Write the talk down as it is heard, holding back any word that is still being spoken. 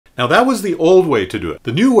Now that was the old way to do it.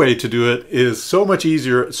 The new way to do it is so much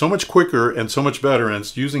easier, so much quicker, and so much better, and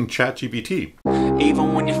it's using ChatGPT.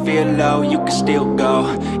 Even when you feel low, you can still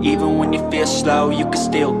go. Even when you feel slow, you can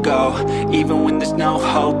still go. Even when there's no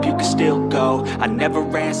hope, you can still go. I never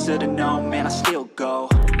answer to no, man, I still go.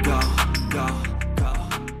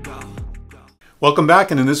 Welcome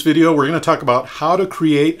back, and in this video we're going to talk about how to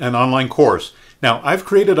create an online course. Now, I've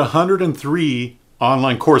created 103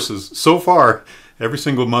 online courses so far. Every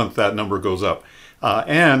single month that number goes up.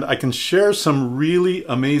 And I can share some really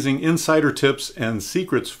amazing insider tips and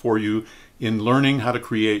secrets for you in learning how to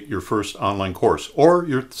create your first online course, or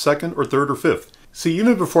your second or third or fifth. See,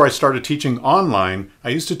 even before I started teaching online, I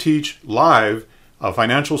used to teach live a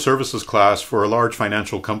financial services class for a large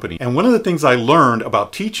financial company. And one of the things I learned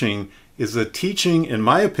about teaching is that teaching, in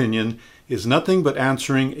my opinion, is nothing but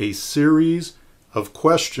answering a series of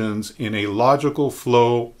questions in a logical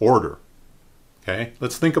flow order. Okay,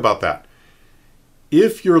 let's think about that.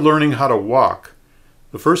 If you're learning how to walk,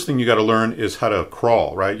 the first thing you got to learn is how to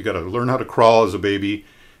crawl, right? You got to learn how to crawl as a baby,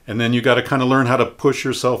 and then you got to kind of learn how to push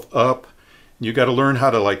yourself up. You got to learn how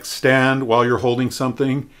to like stand while you're holding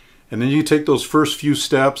something, and then you take those first few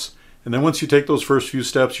steps, and then once you take those first few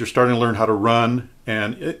steps, you're starting to learn how to run,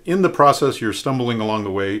 and in the process, you're stumbling along the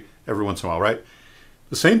way every once in a while, right?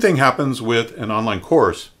 The same thing happens with an online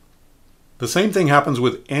course. The same thing happens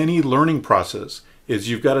with any learning process, is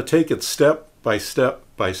you've got to take it step by step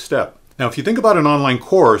by step. Now, if you think about an online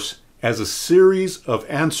course as a series of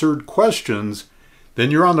answered questions, then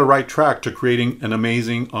you're on the right track to creating an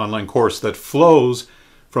amazing online course that flows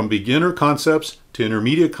from beginner concepts to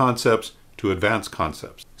intermediate concepts to advanced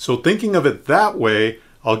concepts. So thinking of it that way,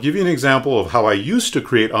 I'll give you an example of how I used to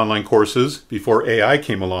create online courses before AI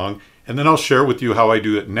came along, and then I'll share with you how I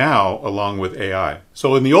do it now along with AI.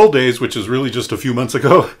 So in the old days, which is really just a few months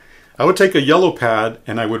ago, I would take a yellow pad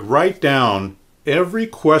and I would write down every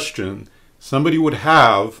question somebody would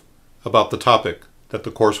have about the topic that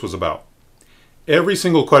the course was about. Every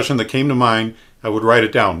single question that came to mind, I would write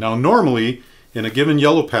it down. Now normally, in a given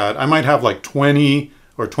yellow pad, I might have like 20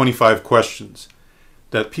 or 25 questions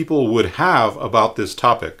that people would have about this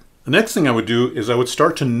topic. The next thing I would do is I would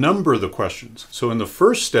start to number the questions. So in the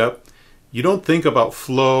first step, you don't think about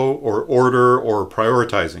flow or order or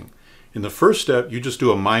prioritizing. In the first step, you just do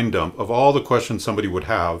a mind dump of all the questions somebody would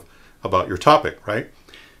have about your topic, right?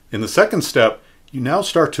 In the second step, you now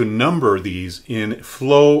start to number these in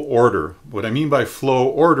flow order. What I mean by flow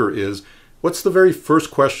order is, what's the very first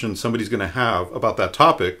question somebody's going to have about that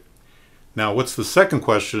topic? Now, what's the second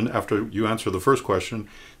question after you answer the first question?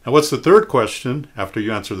 Now, what's the third question after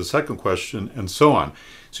you answer the second question, and so on.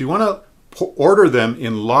 So you want to order them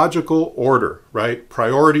in logical order, right?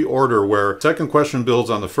 Priority order, where second question builds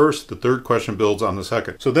on the first, the third question builds on the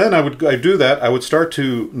second. So then I do that. I would start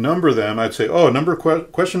to number them. I'd say, oh,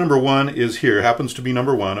 question number 1 is here, happens to be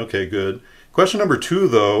number 1. Okay, good. Question number 2,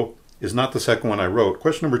 though, is not the second one I wrote.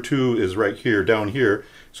 Question number 2 is right here, down here.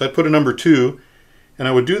 So I'd put a number 2, and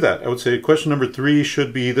I would do that. I would say question number 3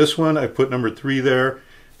 should be this one. I put number 3 there.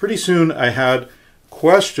 Pretty soon I had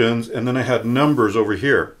questions, and then I had numbers over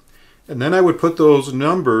here. And then I would put those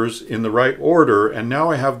numbers in the right order, and now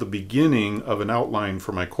I have the beginning of an outline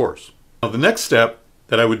for my course. Now, the next step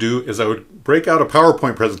that I would do is I would break out a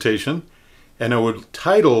PowerPoint presentation, and I would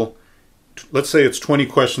title, let's say it's 20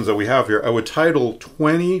 questions that we have here, I would title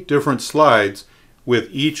 20 different slides with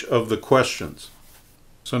each of the questions.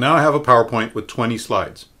 So now I have a PowerPoint with 20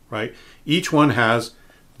 slides, right? Each one has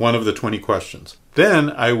one of the 20 questions. Then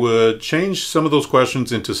I would change some of those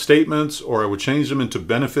questions into statements, or I would change them into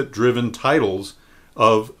benefit-driven titles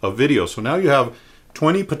of a video. So now you have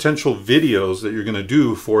 20 potential videos that you're going to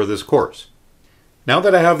do for this course. Now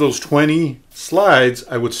that I have those 20 slides,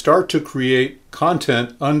 I would start to create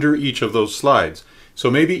content under each of those slides.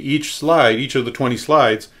 So maybe each slide, each of the 20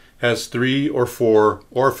 slides, has 3 or 4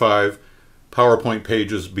 or 5 PowerPoint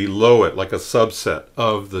pages below it, like a subset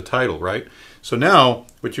of the title, right? So now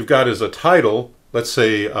what you've got is a title. Let's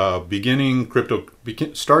say starting with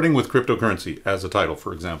cryptocurrency as a title,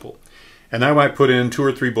 for example. And I might put in 2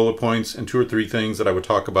 or 3 bullet points and 2 or 3 things that I would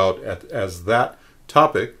talk about as that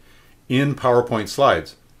topic in PowerPoint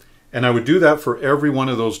slides. And I would do that for every one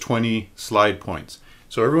of those 20 slide points.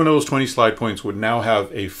 So every one of those 20 slide points would now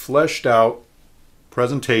have a fleshed out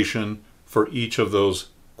presentation for each of those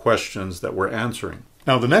questions that we're answering.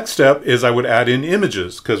 Now the next step is I would add in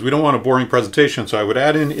images, because we don't want a boring presentation, so I would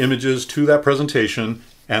add in images to that presentation,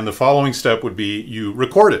 and the following step would be you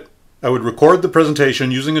record it. I would record the presentation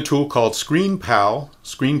using a tool called ScreenPal,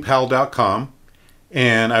 screenpal.com,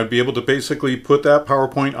 and I would be able to basically put that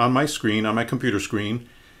PowerPoint on my screen, on my computer screen,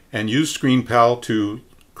 and use ScreenPal to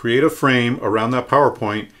create a frame around that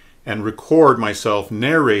PowerPoint, and record myself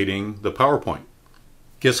narrating the PowerPoint.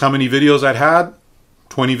 Guess how many videos I'd had?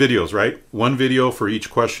 20 videos, right? One video for each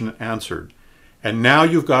question answered. And now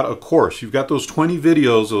you've got a course. You've got those 20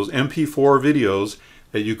 videos, those MP4 videos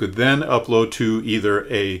that you could then upload to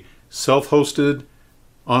either a self-hosted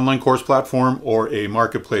online course platform or a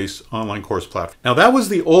marketplace online course platform. Now that was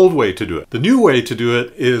the old way to do it. The new way to do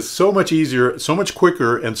it is so much easier, so much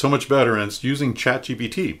quicker, and so much better, and it's using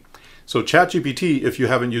ChatGPT. So ChatGPT, if you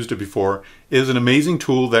haven't used it before, is an amazing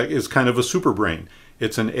tool that is kind of a super brain.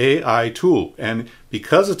 It's an AI tool, and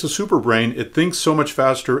because it's a super brain, it thinks so much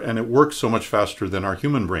faster and it works so much faster than our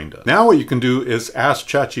human brain does. Now what you can do is ask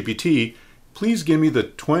ChatGPT, please give me the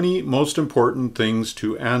 20 most important things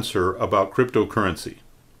to answer about cryptocurrency.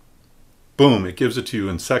 Boom, it gives it to you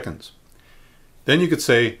in seconds. Then you could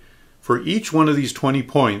say, for each one of these 20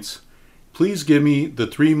 points, please give me the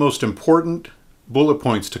 3 most important bullet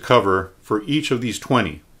points to cover for each of these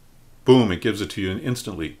 20. Boom, it gives it to you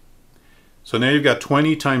instantly. So now you've got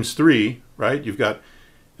 20 times 3, right? You've got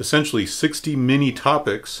essentially 60 mini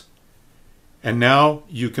topics, and now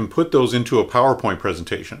you can put those into a PowerPoint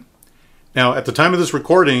presentation. Now, at the time of this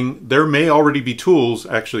recording, there may already be tools,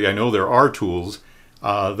 actually I know there are tools,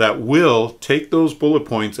 that will take those bullet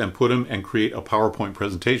points and put them and create a PowerPoint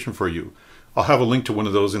presentation for you. I'll have a link to one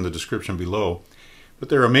of those in the description below. But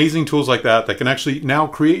there are amazing tools like that that can actually now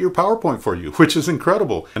create your PowerPoint for you, which is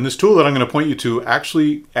incredible. And this tool that I'm going to point you to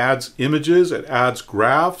actually adds images, it adds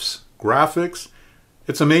graphs, graphics.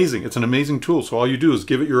 It's amazing. It's an amazing tool. So all you do is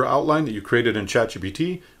give it your outline that you created in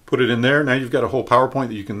ChatGPT, put it in there. Now you've got a whole PowerPoint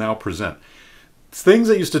that you can now present. Things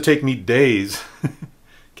that used to take me days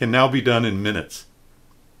can now be done in minutes.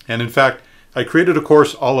 And in fact, I created a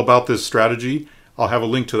course all about this strategy. I'll have a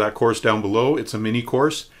link to that course down below. It's a mini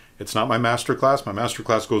course. It's not my masterclass. My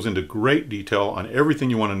masterclass goes into great detail on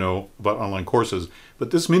everything you want to know about online courses.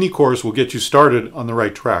 But this mini course will get you started on the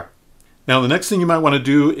right track. Now, the next thing you might want to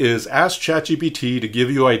do is ask ChatGPT to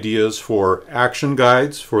give you ideas for action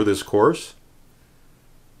guides for this course,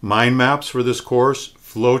 mind maps for this course,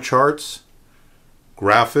 flowcharts,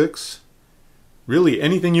 graphics. Really,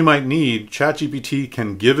 anything you might need, ChatGPT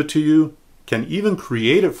can give it to you, can even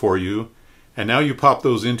create it for you, and now you pop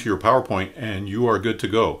those into your PowerPoint and you are good to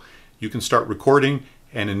go. You can start recording,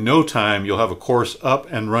 and in no time you'll have a course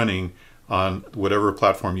up and running on whatever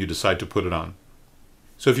platform you decide to put it on.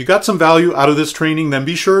 So if you got some value out of this training, then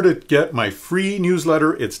be sure to get my free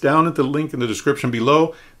newsletter. It's down at the link in the description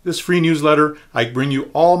below. This free newsletter, I bring you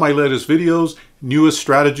all my latest videos, newest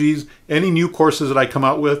strategies, any new courses that I come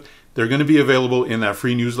out with. They're going to be available in that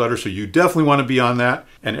free newsletter, so you definitely want to be on that.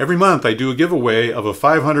 And every month I do a giveaway of a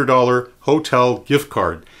 $500 hotel gift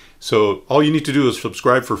card. So all you need to do is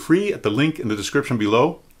subscribe for free at the link in the description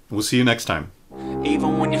below. We'll see you next time.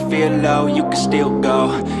 Even when you feel low, you can still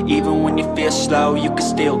go. Even when you feel slow, you can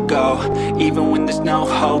still go. Even when there's no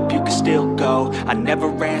hope, you can still go. I never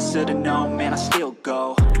answer to no, man, I still go.